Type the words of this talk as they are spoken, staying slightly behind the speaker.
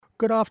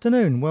Good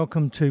afternoon.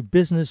 Welcome to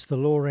Business, the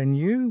Law and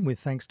You, with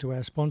thanks to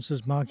our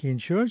sponsors, Markey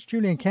Insurance.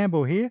 Julian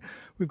Campbell here.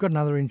 We've got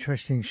another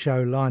interesting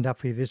show lined up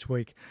for you this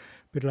week.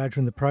 A bit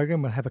later in the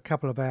program, we'll have a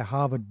couple of our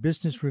Harvard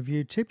Business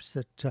Review tips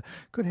that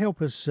could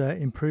help us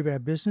improve our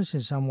business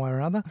in some way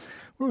or other.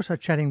 We're also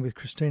chatting with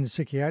Christina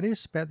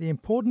Sikiotis about the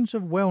importance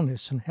of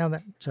wellness and how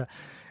that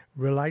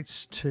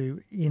relates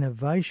to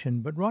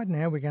innovation. But right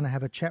now, we're going to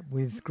have a chat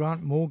with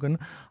Grant Morgan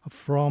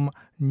from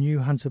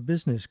New Hunter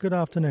Business. Good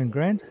afternoon,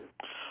 Grant.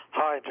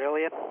 Hi,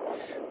 Julian.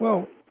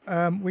 Well,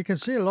 we can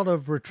see a lot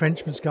of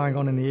retrenchments going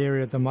on in the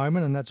area at the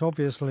moment, and that's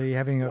obviously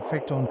having an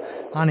effect on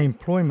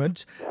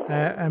unemployment.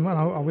 And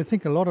I would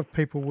think a lot of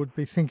people would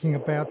be thinking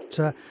about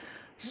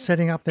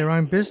setting up their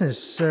own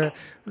business.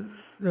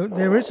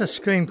 There is a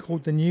scheme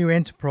called the New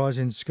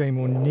Enterprising Scheme,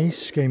 or NEIS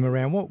scheme,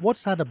 around.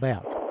 What's that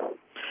about?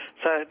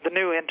 So the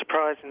New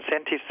Enterprise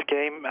Incentive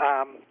Scheme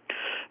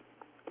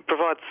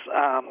provides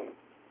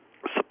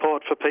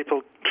support for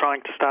people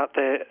trying to start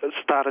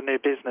a new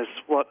business.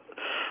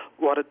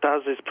 What it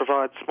does is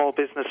provide small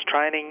business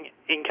training,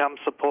 income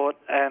support,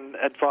 and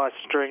advice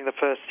during the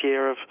first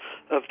year of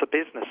the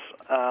business.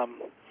 At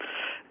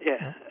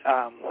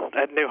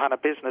New Hunter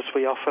Business,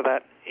 we offer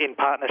that in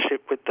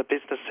partnership with the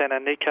Business Centre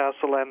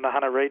Newcastle and the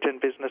Hunter Region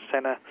Business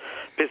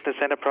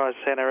Enterprise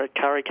Centre at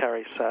Kurri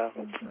Kurri.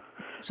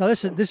 So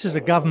this is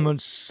a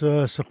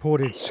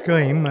government-supported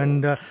scheme,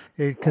 and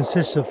it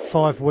consists of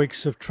 5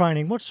 weeks of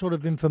training. What sort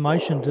of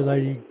information do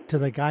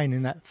they gain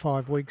in that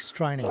 5 weeks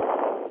training?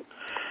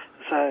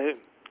 So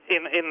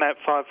in that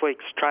 5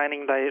 weeks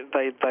training,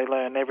 they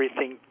learn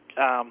everything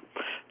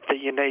that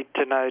you need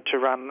to know to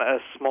run a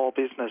small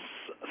business.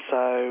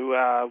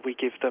 So we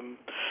give them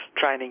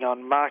training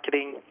on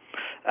marketing,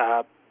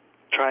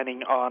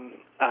 training on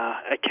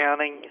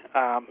accounting,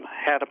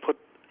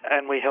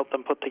 and we help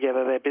them put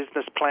together their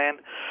business plan,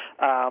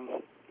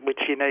 which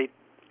you need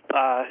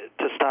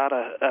to start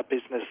a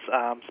business,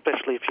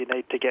 especially if you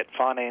need to get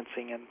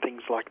financing and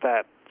things like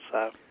that.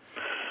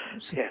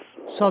 Yes.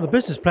 So the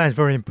business plan is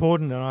very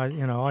important, and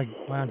I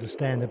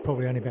understand that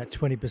probably only about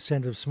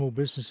 20% of small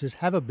businesses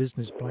have a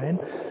business plan.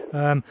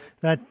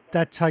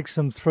 That takes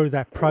them through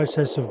that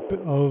process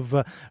of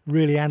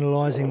really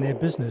analysing their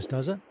business,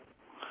 does it?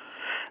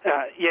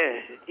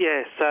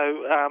 Yeah.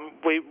 So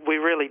we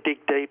really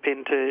dig deep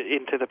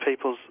into the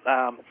people's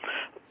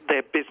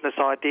their business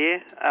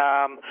idea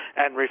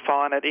and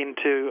refine it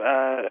into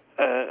a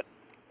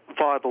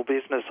viable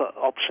business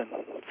option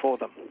for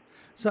them.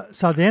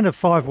 So at the end of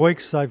 5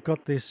 weeks, they've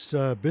got this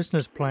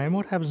business plan.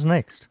 What happens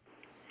next?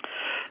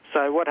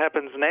 So what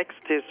happens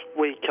next is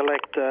we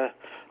collect a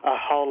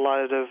whole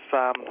load of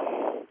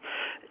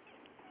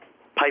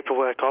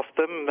paperwork off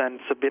them and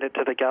submit it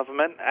to the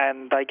government,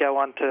 and they go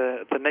on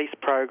to the NEIS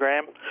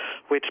program,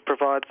 which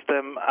provides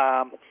them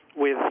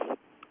with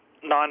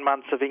 9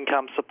 months of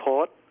income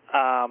support,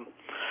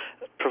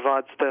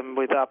 provides them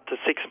with up to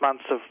 6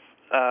 months of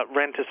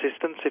rent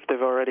assistance if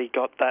they've already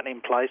got that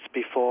in place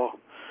before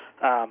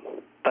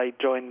they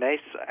join NEIS,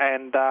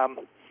 and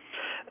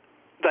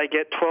they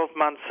get 12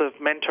 months of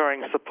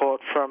mentoring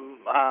support from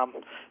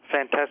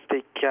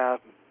fantastic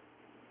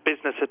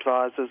business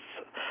advisors.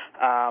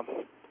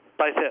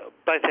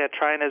 Both our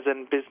trainers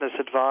and business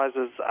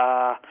advisors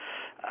are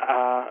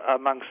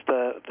amongst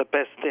the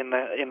best in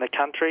the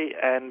country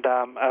and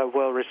are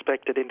well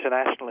respected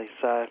internationally.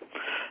 So,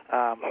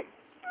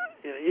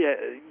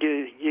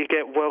 you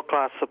get world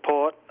class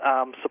support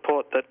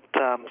that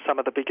some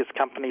of the biggest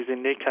companies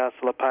in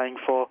Newcastle are paying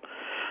for,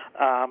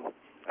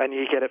 and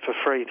you get it for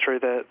free through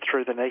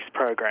the NEIS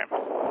program.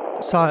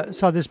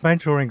 So this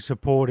mentoring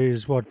support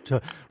is what,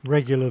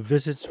 regular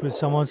visits with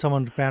someone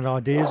to bounce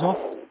ideas off?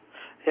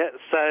 Yeah,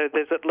 so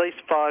there's at least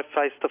 5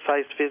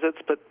 face-to-face visits,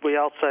 but we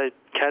also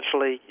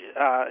casually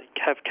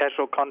have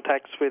casual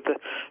contacts with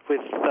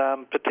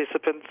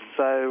participants.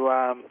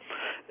 So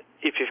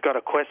if you've got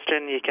a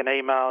question, you can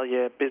email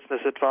your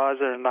business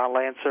advisor and they'll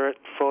answer it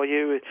for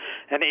you.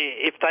 And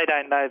if they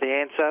don't know the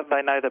answer,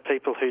 they know the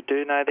people who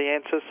do know the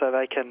answer, so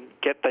they can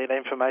get that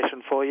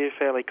information for you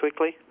fairly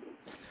quickly.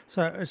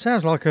 So it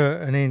sounds like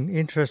an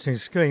interesting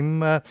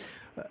scheme.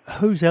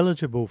 Who's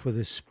eligible for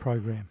this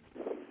program?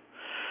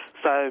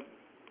 So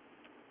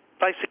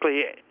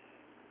basically,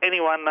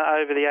 anyone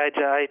over the age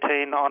of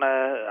 18 on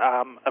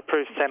a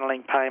approved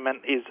Centrelink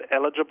payment is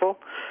eligible,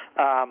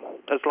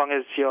 as long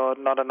as you're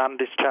not an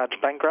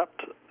undischarged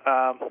bankrupt.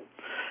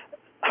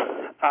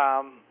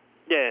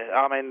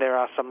 There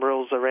are some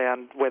rules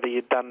around whether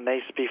you've done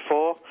NEIS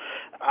before,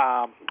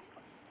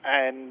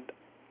 and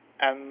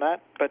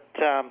that. But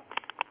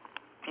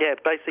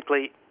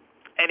basically,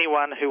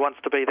 anyone who wants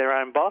to be their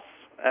own boss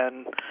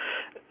and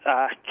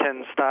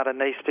can start a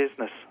NEIS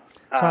business.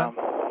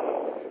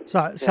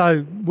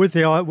 So with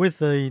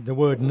the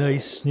word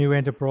NEIS, New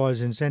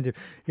Enterprise Incentive,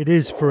 it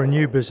is for a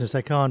new business.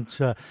 They can't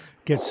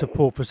get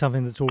support for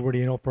something that's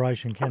already in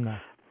operation, can they?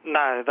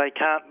 No, they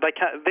can't.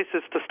 This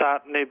is to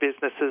start new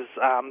businesses.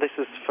 This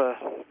is for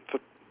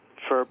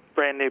a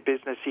brand new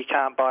business. You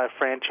can't buy a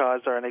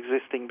franchise or an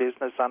existing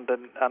business under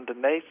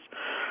NEIS.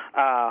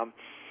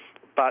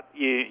 but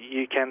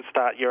you can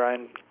start your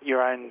own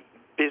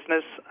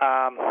business.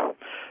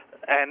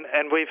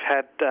 And we've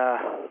had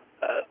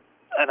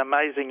an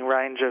amazing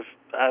range of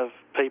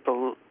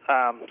people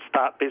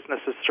start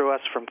businesses through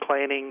us, from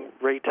cleaning,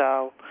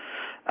 retail,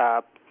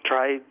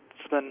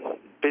 tradesmen,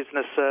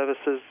 business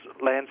services,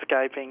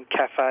 landscaping,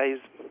 cafes,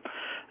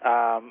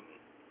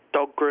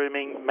 dog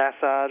grooming,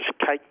 massage,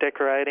 cake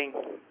decorating,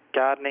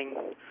 gardening,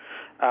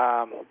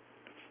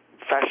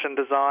 fashion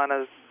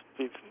designers,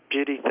 we've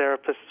beauty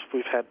therapists,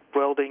 we've had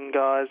welding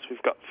guys,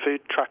 we've got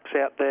food trucks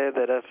out there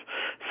that have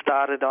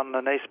started on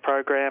the NEIS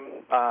program,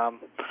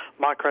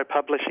 micro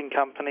publishing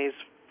companies,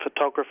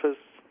 photographers,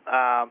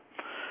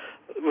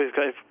 we've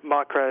got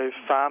micro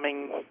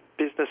farming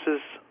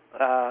businesses,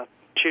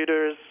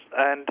 tutors,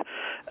 and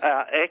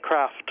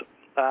aircraft.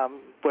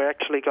 We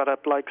actually got a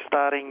bloke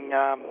starting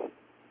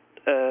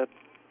a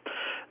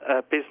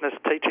business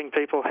teaching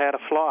people how to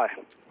fly.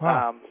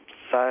 Wow.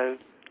 So,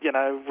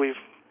 we've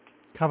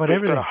covered we've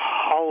everything. got a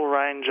whole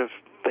range of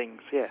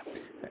things, yeah.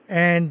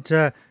 And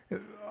are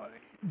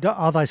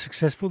they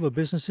successful, the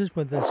businesses,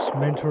 with this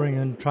mentoring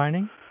and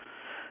training?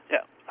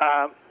 Yeah.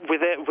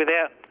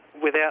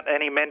 Without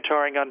any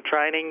mentoring and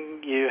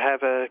training, you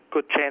have a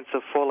good chance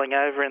of falling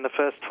over in the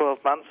first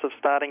 12 months of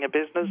starting a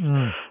business.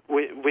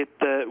 With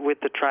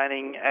the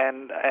training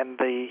and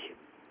the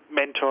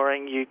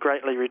mentoring, you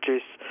greatly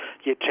reduce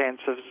your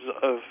chances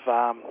of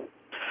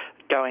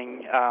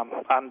going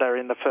under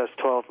in the first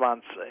 12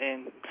 months.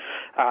 In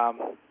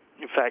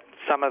fact,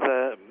 some of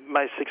the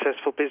most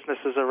successful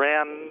businesses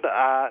around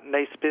are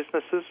NEIS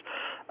businesses.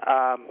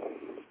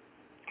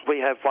 We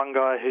have one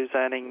guy who's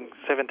earning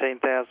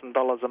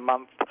 $17,000 a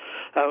month,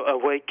 a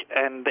week,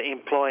 and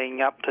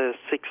employing up to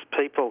 6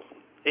 people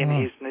in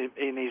his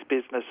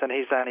business, and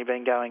he's only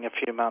been going a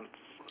few months.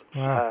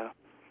 Wow.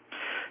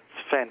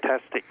 It's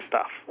fantastic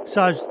stuff.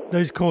 So is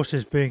these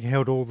courses being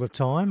held all the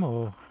time,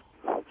 or?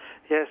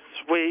 Yes,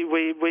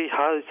 we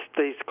host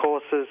these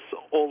courses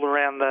all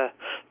around the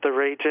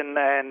region,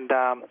 and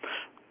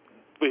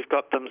we've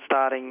got them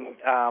starting.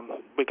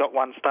 We got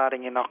one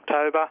starting in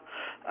October,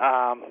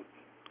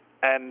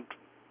 and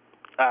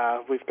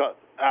we've got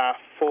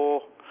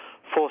 4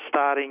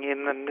 starting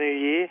in the new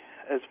year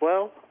as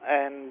well,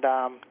 and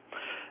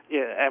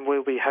and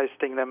we'll be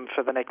hosting them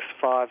for the next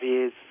 5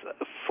 years,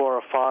 4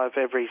 or 5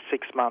 every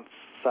 6 months.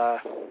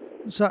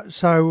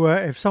 So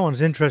if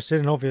someone's interested,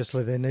 and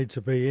obviously they need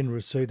to be in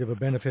receipt of a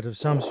benefit of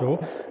some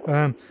sort,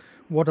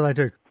 what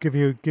do? Give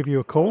you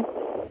a call?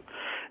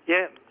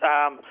 Yeah,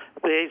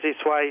 the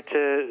easiest way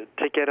to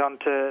get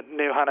onto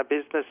New Hunter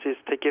Business is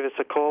to give us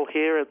a call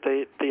here at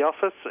the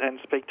office and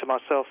speak to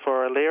myself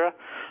or Alira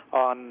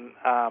on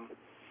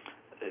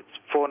it's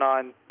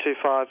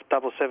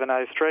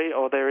 49257703,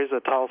 or there is a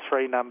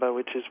toll-free number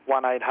which is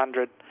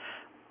 1800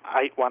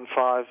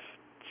 815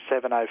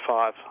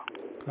 705.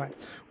 Great.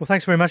 Well,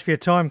 thanks very much for your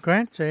time,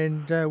 Grant,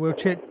 and we'll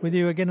chat with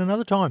you again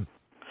another time.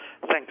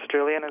 Thanks,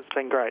 Julian. It's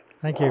been great.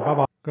 Thank you.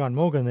 Bye-bye. Grant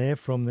Morgan there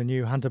from the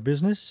New Hunter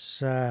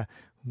Business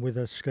with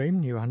a scheme,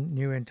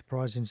 New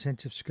Enterprise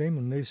Incentive Scheme,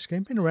 or NEIS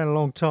scheme. Been around a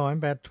long time,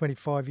 about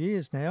 25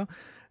 years now,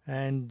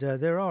 and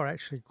there are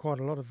actually quite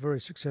a lot of very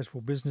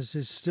successful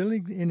businesses still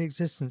in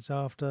existence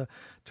after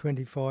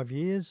 25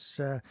 years.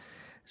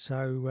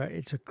 So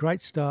it's a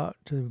great start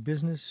to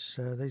business.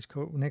 These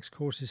next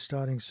course is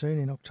starting soon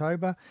in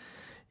October.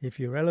 If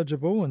you're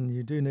eligible and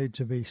you do need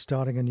to be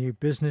starting a new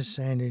business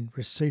and in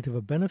receipt of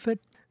a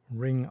benefit,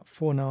 ring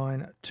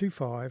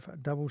 4925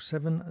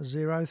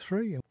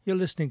 7703. You're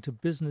listening to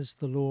Business,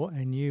 the Law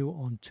and You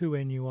on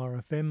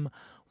 2NURFM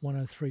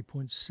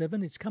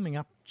 103.7. It's coming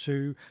up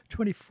to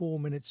 24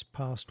 minutes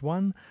past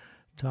 1.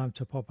 Time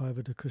to pop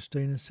over to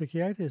Christina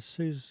Sikiatis,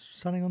 who's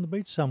sunning on the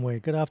beach somewhere.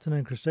 Good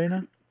afternoon,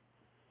 Christina.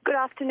 Good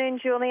afternoon,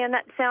 Julian.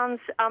 That sounds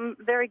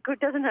very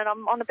good, doesn't it?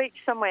 I'm on the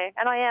beach somewhere,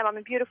 and I am. I'm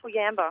in beautiful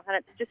Yamba, and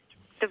it's just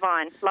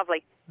divine,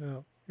 lovely.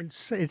 Well,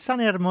 it's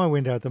sunny out of my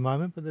window at the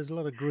moment, but there's a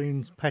lot of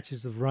green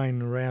patches of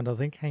rain around, I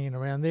think, hanging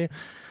around there.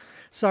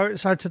 So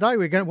today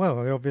we're going,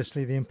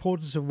 obviously the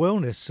importance of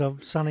wellness,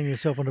 of sunning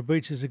yourself on a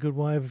beach is a good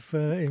way of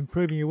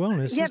improving your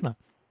wellness, isn't it?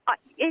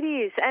 It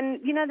is, and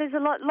there's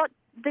a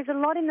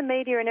lot in the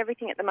media and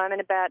everything at the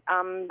moment about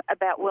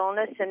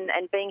wellness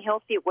and being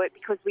healthy at work,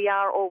 because we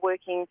are all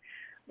working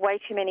way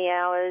too many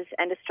hours,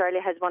 and Australia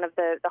has one of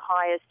the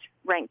highest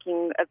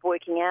ranking of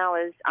working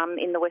hours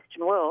in the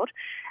Western world.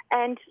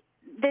 And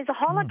there's a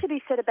whole lot to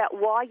be said about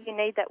why you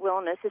need that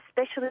wellness,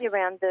 especially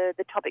around the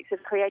topics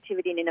of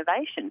creativity and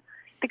innovation,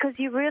 because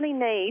you really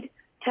need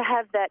to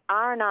have that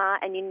R&R,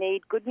 and you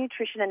need good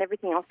nutrition and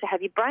everything else to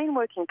have your brain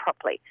working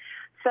properly.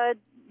 So a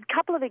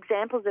couple of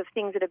examples of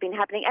things that have been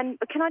happening. And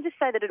can I just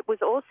say that it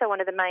was also one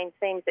of the main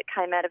themes that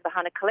came out of the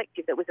Hunter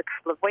Collective that was a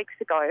couple of weeks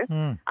ago.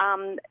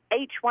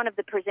 Each one of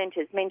the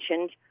presenters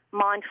mentioned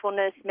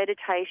mindfulness,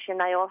 meditation.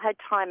 They all had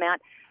time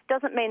out.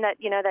 Doesn't mean that,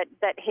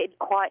 that head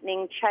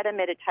quietening chatter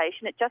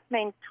meditation. It just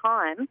means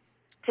time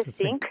to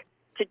think,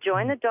 to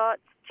join the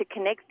dots, to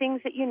connect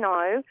things that you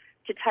know,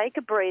 to take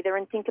a breather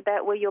and think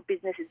about where your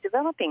business is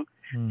developing.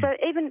 So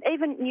even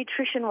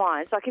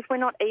nutrition-wise, like if we're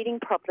not eating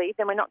properly,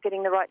 then we're not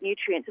getting the right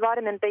nutrients.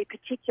 Vitamin B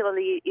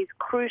particularly is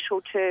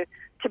crucial to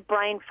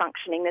brain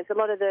functioning. There's a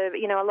lot of the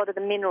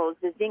minerals,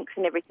 the zincs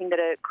and everything that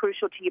are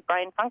crucial to your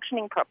brain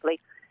functioning properly.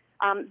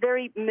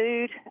 Very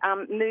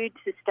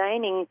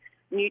mood-sustaining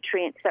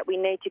nutrients that we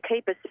need to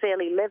keep us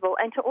fairly level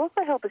and to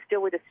also help us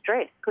deal with the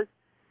stress, because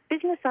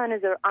business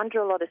owners are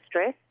under a lot of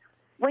stress.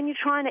 When you're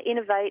trying to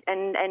innovate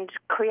and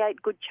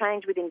create good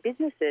change within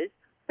businesses,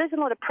 there's a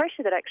lot of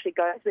pressure that actually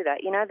goes with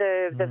that. You know,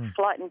 the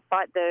flight and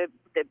fight, the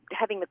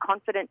having the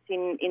confidence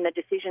in the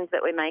decisions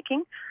that we're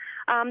making.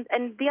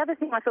 And the other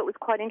thing I thought was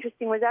quite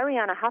interesting was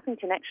Arianna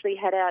Huffington actually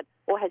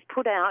has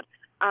put out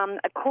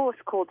a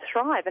course called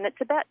Thrive, and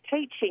it's about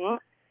teaching,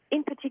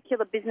 in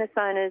particular, business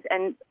owners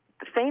and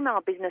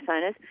female business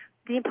owners,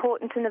 the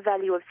importance and the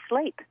value of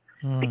sleep.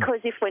 Because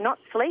if we're not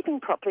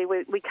sleeping properly,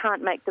 we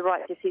can't make the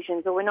right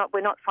decisions, or we're not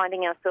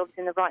finding ourselves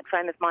in the right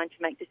frame of mind to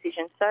make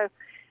decisions. So,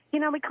 you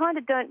know, we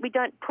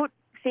don't put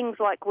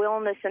things like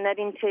wellness and that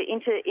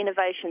into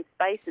innovation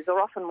spaces, or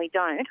often we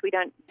don't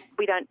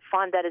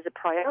find that as a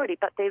priority,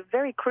 but they're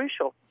very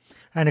crucial.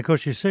 And of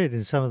course, you see it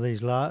in some of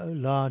these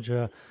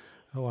larger,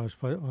 I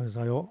suppose,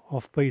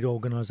 offbeat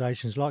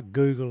organisations like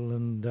Google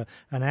and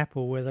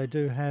Apple, where they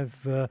do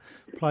have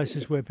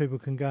places where people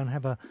can go and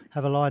have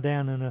a lie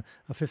down and a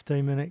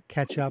 15-minute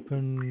catch up,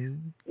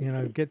 and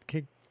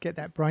get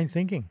that brain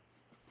thinking.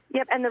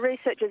 Yep, and the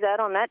research is out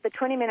on that. The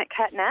 20-minute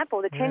cat nap,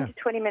 or the 10 to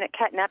 20-minute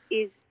cat nap,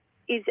 is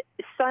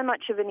so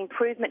much of an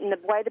improvement in the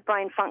way the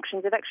brain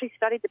functions. They've actually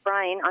studied the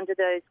brain under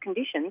those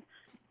conditions.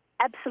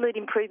 Absolute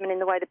improvement in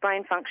the way the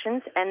brain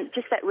functions, and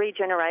just that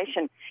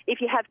regeneration.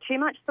 If you have too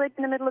much sleep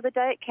in the middle of the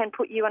day, it can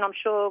put you, and I'm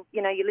sure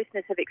your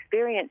listeners have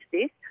experienced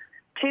this,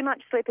 too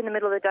much sleep in the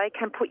middle of the day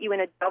can put you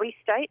in a doughy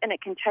state, and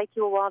it can take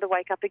you a while to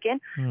wake up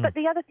again. But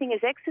the other thing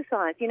is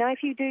exercise. You know,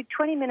 if you do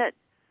 20 minutes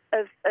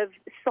of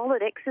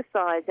solid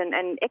exercise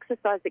and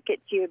exercise that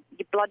gets your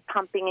blood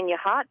pumping and your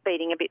heart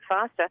beating a bit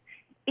faster,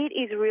 it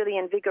is really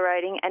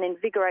invigorating and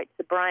invigorates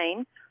the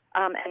brain.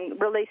 And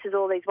releases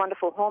all these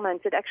wonderful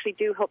hormones that actually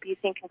do help you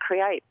think and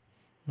create.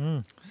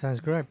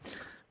 Sounds great.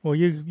 Well,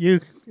 you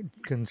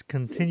can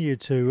continue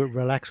to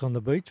relax on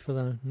the beach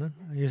are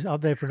you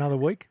up there for another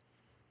week?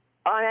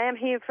 I am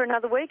here for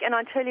another week, and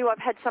I tell you, I've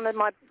had some of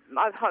my,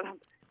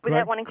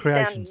 without wanting to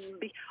creations.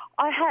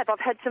 I've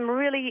had some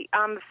really,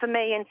 for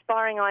me,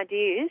 inspiring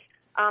ideas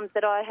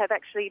that I have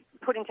actually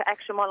put into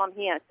action while I'm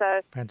here.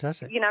 So,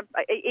 fantastic. You know,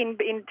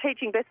 in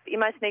teaching best that you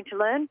most need to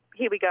learn,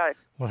 here we go.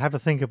 We'll have a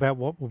think about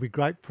what will be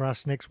great for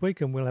us next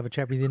week, and we'll have a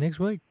chat with you next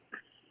week.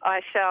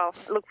 I shall.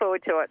 Look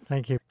forward to it.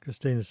 Thank you.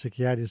 Christina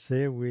Sikiadis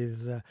there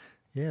with,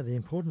 the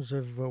importance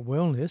of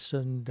wellness,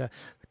 and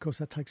of course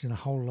that takes in a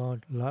whole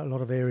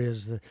lot of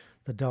areas,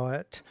 the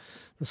diet,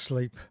 the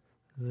sleep,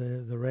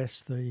 the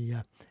rest,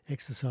 the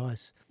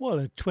exercise. Well,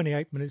 at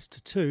 28 minutes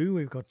to 2,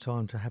 we've got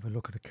time to have a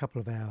look at a couple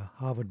of our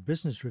Harvard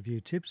Business Review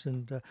tips,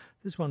 and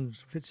this one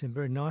fits in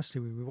very nicely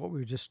with what we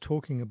were just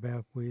talking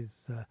about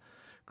with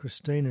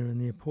Christina,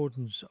 and the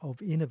importance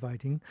of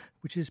innovating,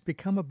 which is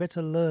become a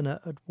better learner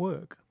at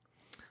work.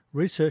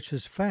 Research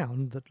has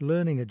found that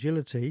learning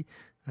agility,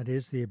 that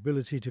is, the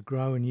ability to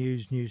grow and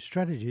use new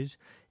strategies,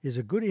 is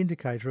a good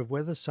indicator of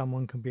whether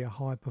someone can be a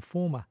high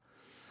performer.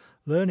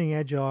 Learning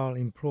agile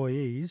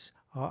employees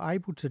are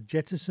able to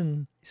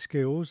jettison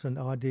skills and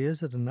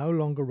ideas that are no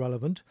longer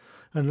relevant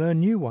and learn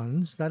new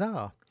ones that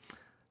are.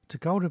 To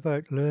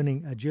cultivate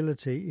learning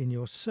agility in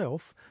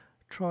yourself,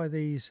 try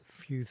these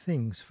few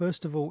things.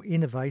 First of all,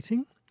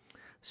 innovating.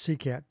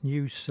 Seek out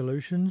new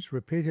solutions.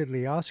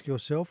 Repeatedly ask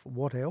yourself,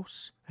 what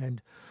else?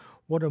 And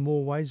what are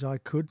more ways I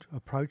could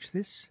approach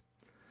this?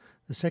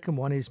 The second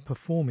one is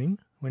performing.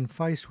 When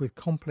faced with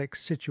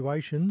complex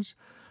situations,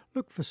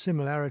 look for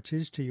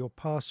similarities to your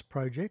past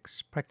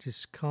projects,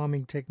 practice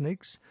calming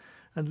techniques,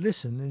 and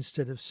listen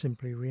instead of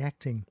simply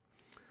reacting.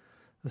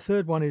 The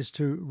third one is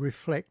to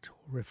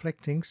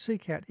reflecting.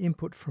 Seek out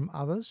input from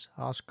others.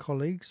 Ask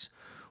colleagues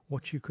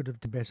what you could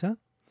have done better.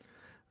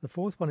 The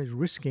fourth one is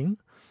risking.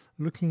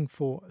 Looking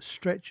for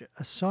stretch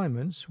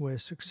assignments where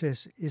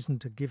success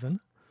isn't a given.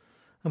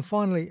 And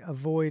finally,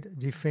 avoid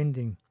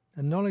defending.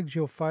 Acknowledge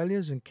your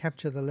failures and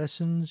capture the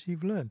lessons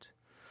you've learnt.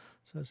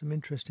 So some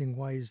interesting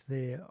ways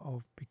there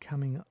of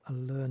becoming a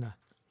learner.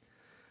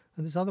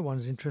 And this other one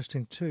is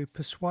interesting too.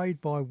 Persuade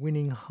by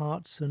winning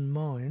hearts and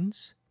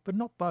minds, but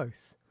not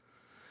both.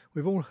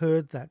 We've all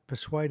heard that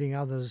persuading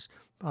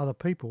other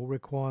people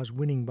requires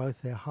winning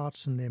both their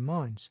hearts and their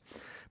minds.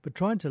 But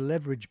trying to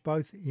leverage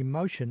both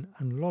emotion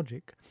and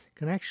logic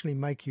can actually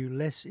make you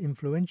less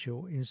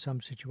influential in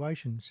some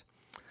situations.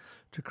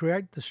 To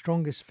create the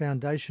strongest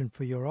foundation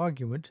for your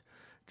argument,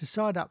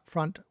 decide up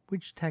front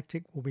which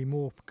tactic will be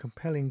more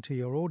compelling to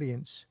your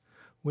audience.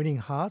 Winning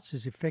hearts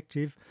is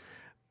effective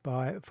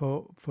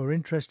for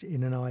interest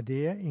in an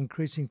idea,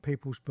 increasing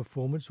people's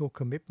performance or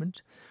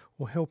commitment,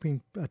 or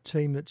helping a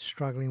team that's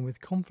struggling with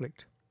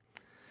conflict.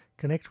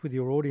 Connect with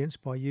your audience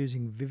by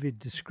using vivid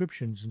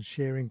descriptions and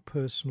sharing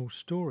personal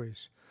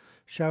stories.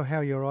 Show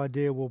how your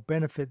idea will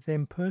benefit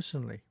them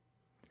personally.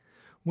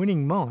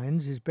 Winning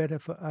minds is better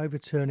for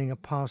overturning a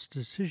past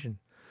decision,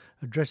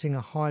 addressing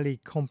a highly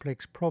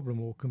complex problem,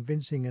 or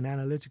convincing an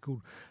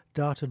analytical,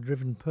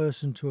 data-driven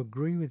person to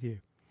agree with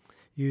you.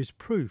 Use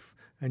proof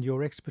and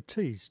your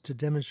expertise to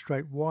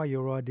demonstrate why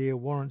your idea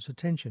warrants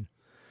attention,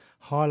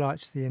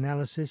 highlights the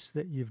analysis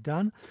that you've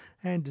done,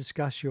 and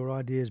discuss your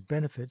idea's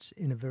benefits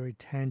in a very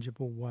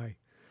tangible way.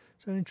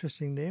 So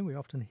interesting there. We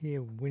often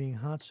hear winning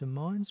hearts and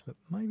minds, but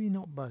maybe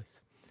not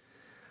both.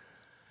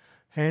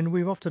 And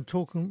we've often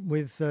talked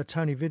with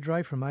Tony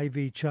Vidray from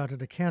AV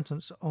Chartered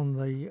Accountants on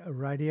the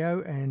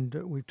radio, and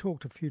we've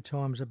talked a few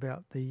times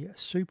about the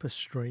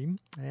SuperStream.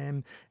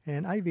 And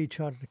AV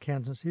Chartered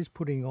Accountants is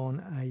putting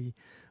on a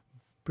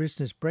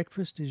business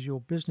breakfast. Is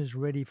your business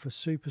ready for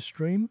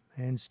SuperStream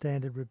and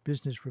standard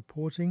business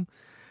reporting?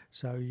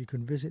 So you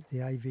can visit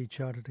the AV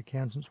Chartered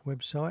Accountants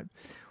website.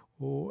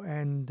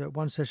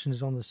 One session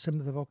is on the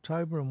 7th of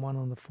October and one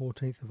on the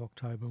 14th of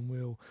October, and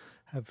we'll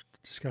have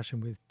a discussion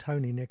with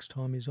Tony next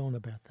time he's on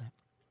about that.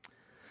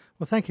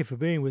 Well, thank you for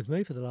being with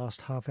me for the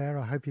last half hour.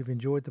 I hope you've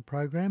enjoyed the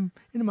program.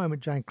 In a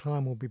moment, Jane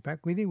Klein will be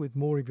back with you with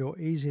more of your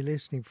easy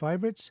listening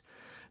favourites.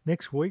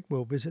 Next week,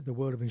 we'll visit the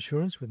world of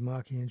insurance with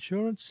Marquis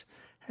Insurance,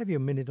 have your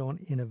minute on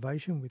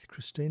innovation with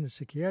Christina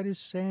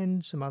Sikiotis,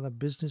 and some other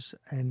business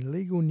and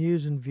legal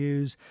news and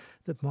views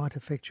that might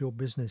affect your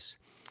business.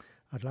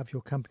 I'd love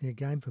your company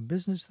again for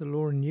Business, the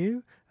Law and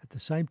You at the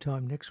same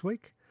time next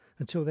week.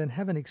 Until then,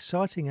 have an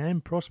exciting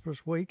and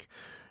prosperous week.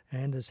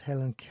 And as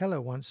Helen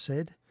Keller once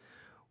said,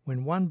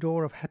 when one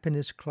door of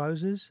happiness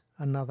closes,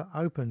 another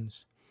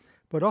opens.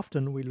 But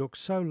often we look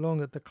so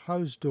long at the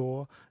closed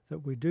door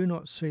that we do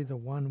not see the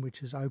one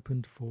which is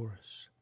opened for us.